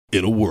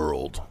In a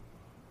world,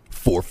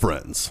 4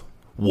 friends,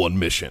 1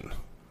 mission,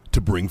 to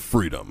bring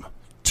freedom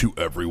to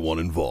everyone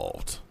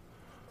involved.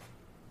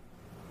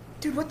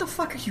 Dude, what the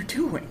fuck are you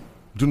doing?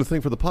 Doing a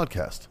thing for the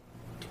podcast.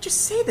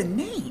 Just say the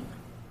name.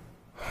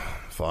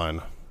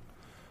 Fine.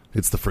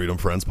 It's the Freedom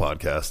Friends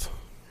Podcast.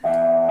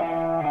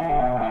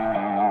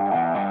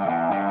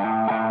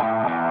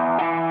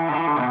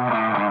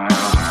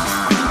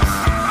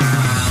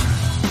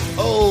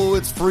 Oh,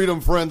 it's Freedom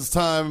Friends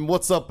time.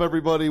 What's up,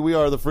 everybody? We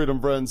are the Freedom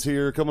Friends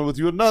here, coming with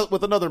you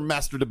with another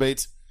master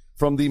debate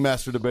from the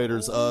Master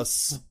Debaters,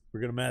 us. We're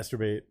going to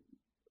masturbate.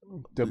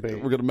 We're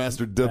going to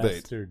master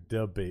debate. Master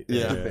debate.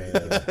 Yeah.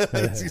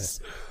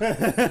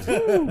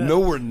 No,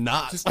 we're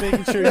not. Just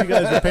making sure you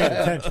guys are paying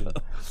attention.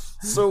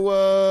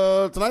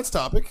 So, tonight's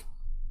topic,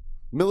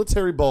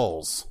 military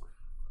balls.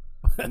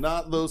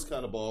 Not those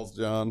kind of balls,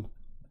 John.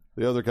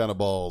 The other kind of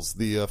balls.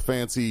 The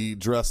fancy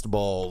dressed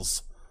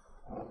balls.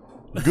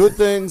 Good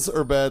things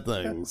or bad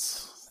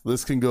things.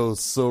 This can go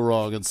so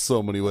wrong in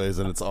so many ways,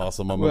 and it's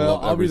awesome.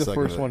 I'll be the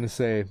first one to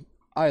say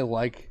I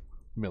like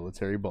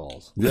military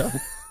balls. Yeah?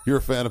 You're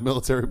a fan of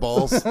military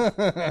balls? You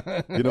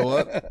know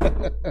what?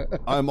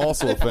 I'm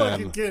also a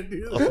fan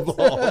of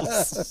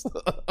balls.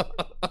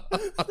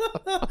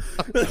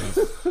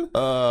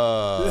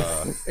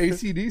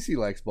 AC/DC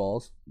likes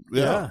balls.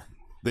 Yeah.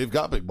 They've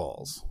got big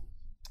balls.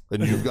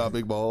 And you've got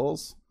big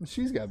balls.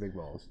 She's got big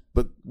balls.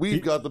 But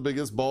we've got the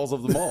biggest balls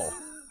of them all.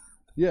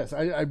 Yes,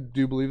 I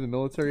do believe the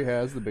military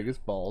has the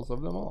biggest balls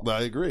of them all.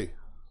 I agree.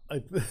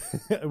 I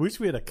wish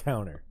we had a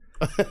counter.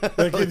 Like,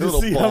 Like to little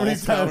see how many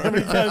balls times we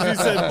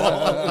said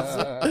balls.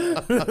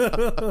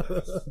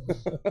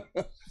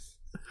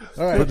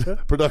 All right.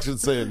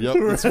 Production's saying, yep,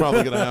 it's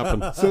probably going to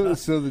happen. So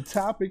the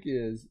topic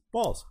is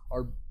Balls.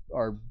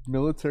 are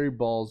military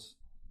balls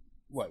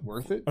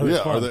worth it? Are they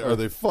Yeah, fun? are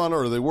they fun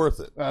or are they worth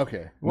it?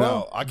 Okay.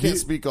 Now, I can't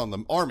speak on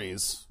the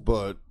armies,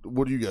 but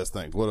what do you guys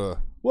think?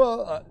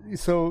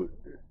 So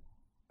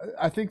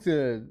I think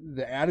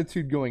the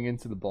attitude going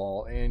into the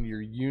ball and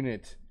your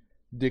unit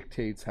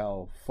dictates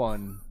how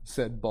fun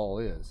said ball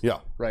is. Yeah.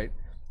 Right.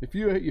 If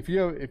you're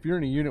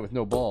in a unit with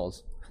no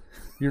balls,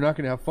 you're not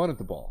going to have fun at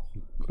the ball.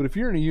 But if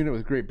you're in a unit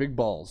with great big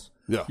balls,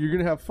 Yeah. you're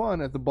going to have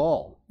fun at the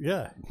ball.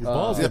 Yeah. Because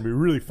balls are going to be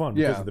really fun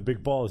because of the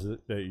big balls that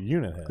your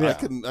unit has. I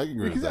can agree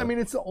with Because that. I mean,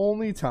 it's the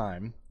only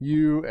time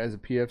you, as a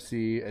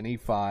PFC, an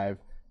E5,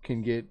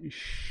 can get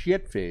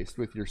shit faced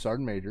with your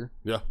sergeant major.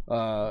 Yeah.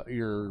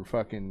 Your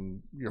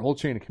whole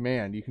chain of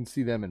command. You can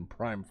see them in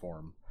prime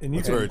form, And you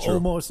That's can very true.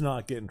 almost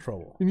not get in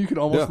trouble. and you could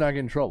almost Yeah. not get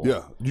in trouble.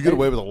 Yeah. You get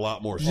away with a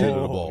lot more shit at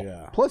a ball.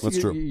 Yeah. Plus, That's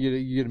you true.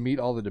 get to meet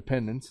all the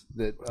dependents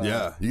that.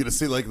 Yeah. You get to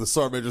see, like, the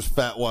sergeant major's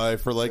fat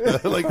wife or, like,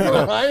 like you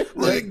know, Right?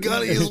 like,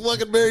 Gunny is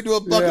fucking married to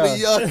a bucket of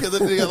yuck. And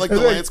then you got, like, the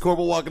Lance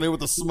Corporal walking in with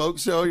the smoke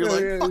show. You're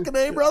like, fucking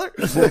A, brother.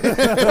 yeah,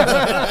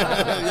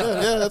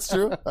 that's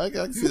true. I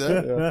can see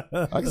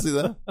that. I can see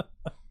that.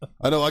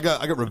 I know. I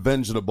got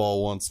revenge at a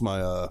ball once.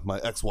 My my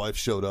ex-wife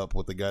showed up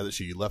with the guy that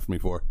she left me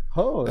for.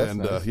 Oh, that's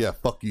and nice. yeah,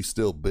 fuck you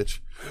still, bitch.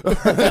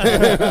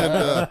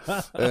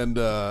 and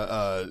she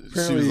was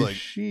Apparently like,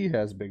 she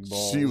has big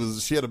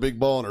balls. she had a big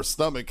ball in her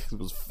stomach. It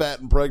was fat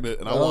and pregnant,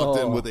 and I walked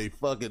in Oh. with a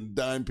fucking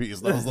dime piece,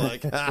 and I was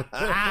like,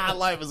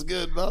 life is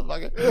good,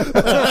 motherfucker.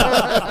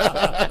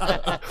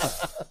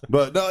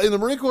 But no, in the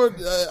Marine Corps,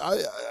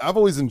 I've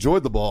always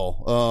enjoyed the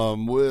ball.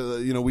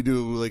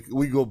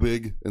 We go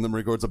big in the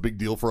Marine Corps. It's a big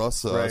deal for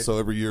us. Right. So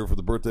every year for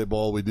the birthday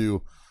ball, we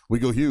go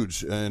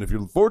huge. And if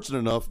you're fortunate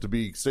enough to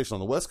be stationed on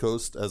the West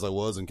Coast, as I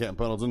was in Camp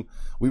Pendleton,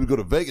 we would go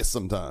to Vegas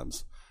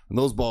sometimes. And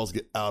those balls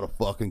get out of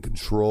fucking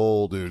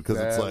control, dude. Because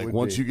it's That like, would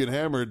once be. you get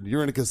hammered,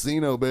 you're in a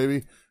casino,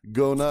 baby.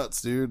 Go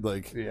nuts, dude.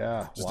 Like,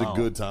 Yeah. just Wow. a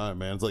good time,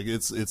 man. It's like,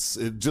 it's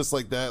just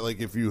like that. Like,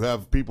 if you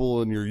have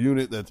people in your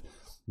unit that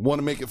want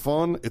to make it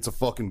fun, it's a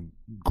fucking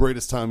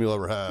greatest time you'll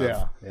ever have.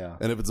 Yeah. Yeah.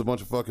 And if it's a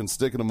bunch of fucking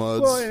stick in the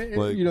muds, Well, and,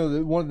 like, you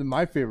know, one of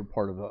my favorite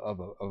part of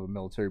a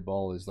military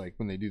ball is like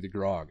when they do the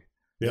grog.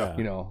 Yeah.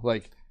 You know,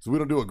 like so we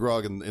don't do a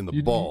grog in the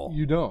you ball.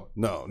 You don't.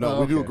 No,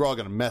 Oh, we do a okay.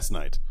 grog on a mess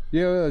night.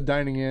 Yeah,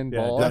 dining in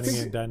Yeah, ball. I dining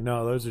think- in,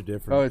 no, those are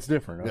different. Oh, it's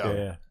different. Yeah.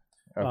 Okay.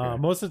 Yeah. Okay.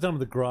 Most of the time,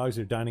 the grogs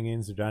are dining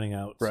ins or dining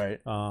outs.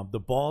 Right. The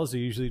balls, they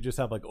usually just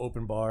have like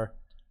open bar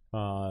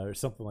or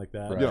something like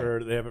that. Right.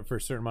 Or they have it for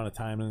a certain amount of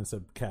time and it's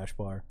a cash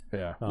bar.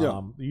 Yeah.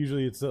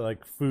 Usually it's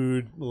like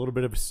food, a little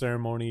bit of a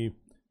ceremony,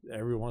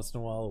 every once in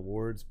a while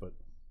awards, but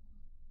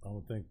I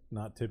don't think,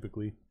 not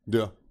typically.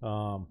 Yeah.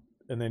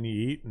 And then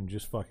you eat and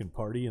just fucking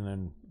party, and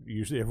then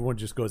usually everyone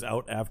just goes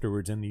out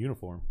afterwards in the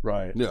uniform.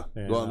 Right. Yeah.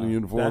 And, Go out in the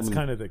uniform. That's and-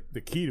 kind of the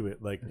key to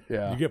it. Like,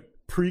 Yeah. you get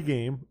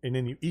pregame, and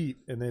then you eat,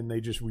 and then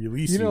they just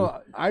release You know,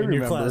 I in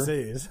your remember. Class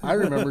A's. I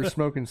remember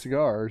smoking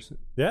cigars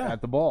Yeah.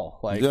 at the ball.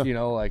 Like Yeah. you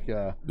know, like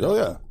oh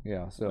yeah,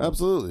 yeah. So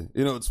absolutely.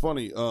 You know, it's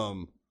funny.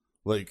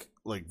 Like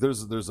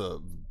there's a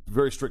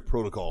very strict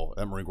protocol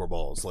at Marine Corps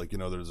balls. Like, you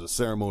know, there's a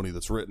ceremony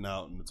that's written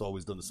out, and it's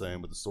always done the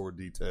same with the sword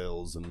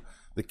details and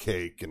the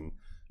cake and,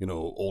 you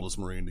know, oldest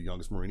Marine to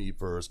youngest Marine eat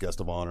first, guest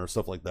of honor,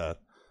 stuff like that.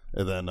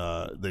 And then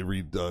they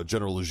read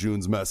General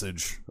Lejeune's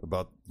message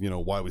about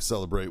why we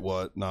celebrate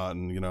what not,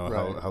 and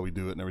how we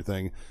do it and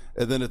everything.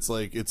 And then it's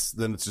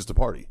just a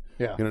party.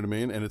 Yeah. You know what I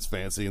mean? And it's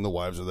fancy, and the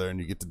wives are there, and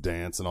you get to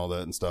dance and all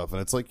that and stuff.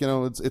 And it's like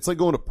it's like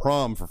going to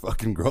prom for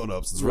fucking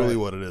grown-ups. It's really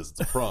what it is.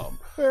 It's a prom.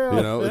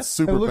 It's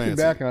super And looking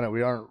fancy. back on it,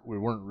 we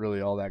weren't really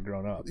all that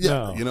grown up.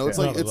 Yeah, No, it's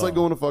not at like all.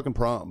 going to fucking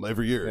prom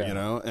every year,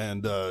 Yeah.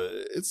 and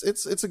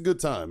it's a good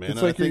time, man. It's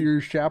And like I think, your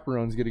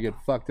chaperone's gonna get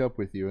fucked up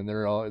with you, and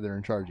they're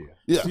in charge of you.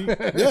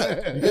 yeah,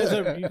 yeah.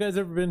 You guys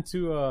ever been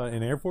to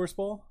an Air Force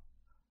ball?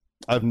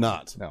 I've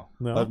not. No.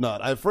 No. I've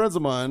not. I have friends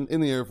of mine in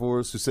the Air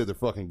Force who say they're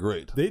fucking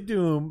great. They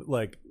do them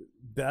like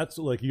that's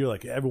like you're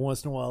like every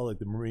once in a while like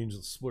the Marines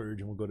will splurge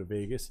and we'll go to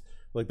Vegas.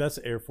 Like that's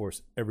Air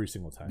Force every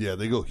single time. Yeah,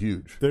 they go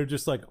huge. They're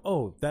just like,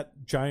 oh,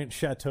 that giant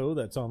chateau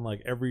that's on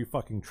like every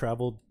fucking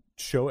travel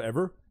show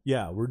ever.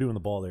 Yeah, we're doing the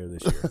ball there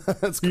this year.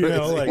 That's crazy.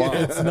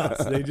 It's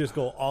nuts. They just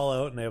go all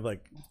out and they have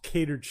like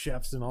catered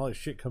chefs and all this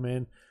shit come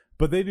in.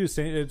 But they do it's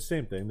the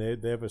same thing.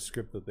 They have a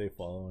script that they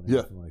follow and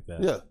everything like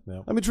that. Yeah.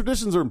 I mean,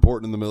 traditions are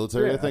important in the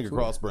military. Yeah, I think absolutely.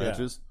 across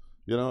branches.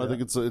 I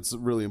think it's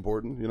really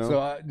important.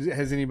 So,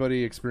 has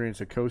anybody experienced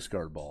a Coast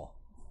Guard ball?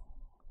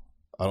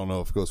 I don't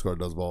know if Coast Guard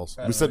does balls.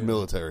 I We don't said know.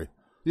 military.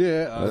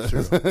 Yeah, true.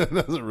 It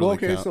doesn't really Well,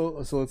 okay,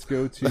 count. so let's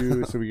go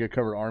to we get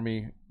cover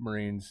Army,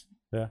 Marines,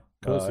 Yeah.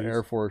 Coasties.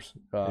 Air Force,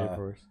 Air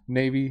Force.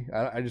 Navy.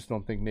 I just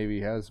don't think Navy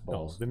has No,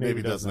 balls. the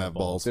Navy doesn't have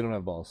balls. They don't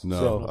have balls. No,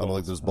 So, I don't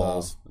think there's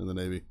balls in the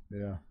Navy.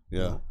 yeah.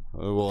 Yeah.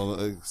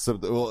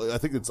 I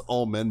think it's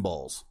all men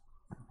balls.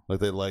 Like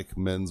they like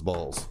men's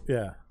balls.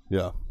 Yeah.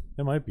 Yeah.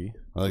 It might be.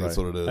 I think that's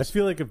what it I is.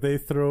 feel like if they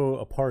throw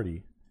a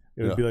party,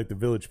 it would Yeah. be like the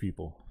Village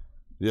People.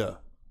 Yeah.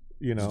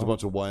 You know? Just a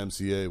bunch of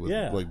YMCA with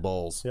Yeah. like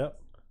balls. Yep.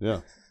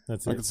 Yeah.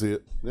 That's I it. can see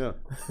it. Yeah.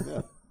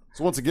 Yeah.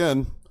 So once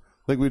again,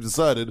 I think we've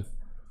decided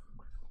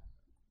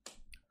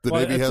the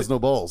Well, Navy I has thi- no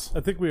balls.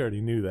 I think we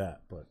already knew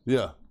that, but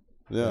Yeah.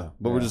 Yeah.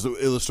 But we Yeah. just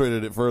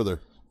illustrated it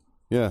further.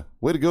 Yeah.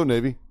 Way to go,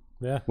 Navy.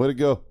 yeah. Way to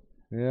go.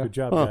 Yeah. Good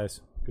job, Huh. guys.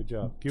 Good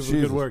job. Keep up the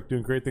Jesus. good work,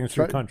 doing great things for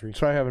Try, your country.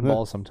 try having Yeah.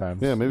 balls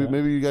sometimes. Yeah,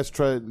 maybe you guys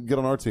try get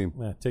on our team.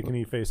 Yeah, take an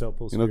E-face out,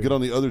 pull Get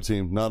on the other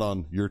team, not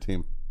on your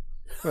team.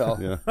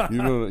 Well, Yeah,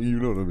 you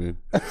know what I mean.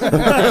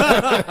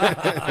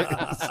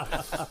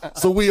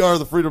 So we are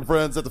the Freedom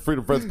Friends at the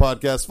Freedom Friends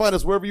Podcast. Find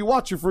us wherever you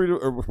watch your freedom,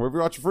 or wherever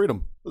you watch your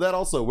freedom. That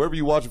also, wherever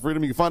you watch your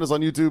freedom, you can find us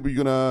on YouTube.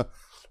 You can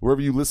wherever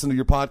you listen to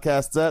your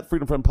podcasts at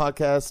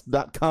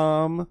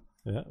freedomfriendpodcast.com,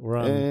 Yeah, we're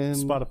on And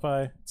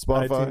Spotify,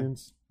 Spotify,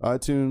 iTunes,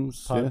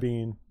 iTunes,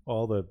 Podbean,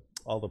 all the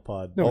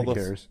pod. Nobody all the,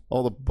 cares.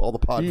 all the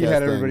podcast. You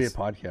had everybody things. a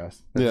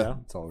podcast. Yeah.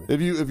 That's all.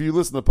 If you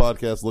listen to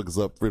podcasts, look us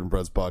up, Freedom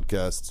Friends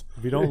Podcast.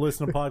 If you don't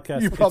listen to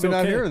podcasts, You're probably it's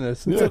not okay. hearing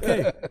this. It's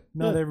okay.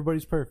 Not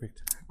everybody's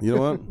perfect. You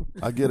know what?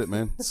 I get it,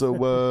 man.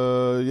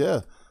 So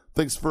yeah,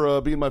 thanks for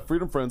being my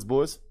Freedom Friends,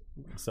 boys.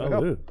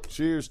 Salute.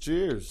 Cheers,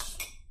 cheers.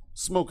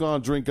 Smoke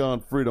on, drink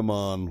on, freedom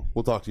on.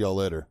 We'll talk to y'all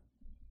later.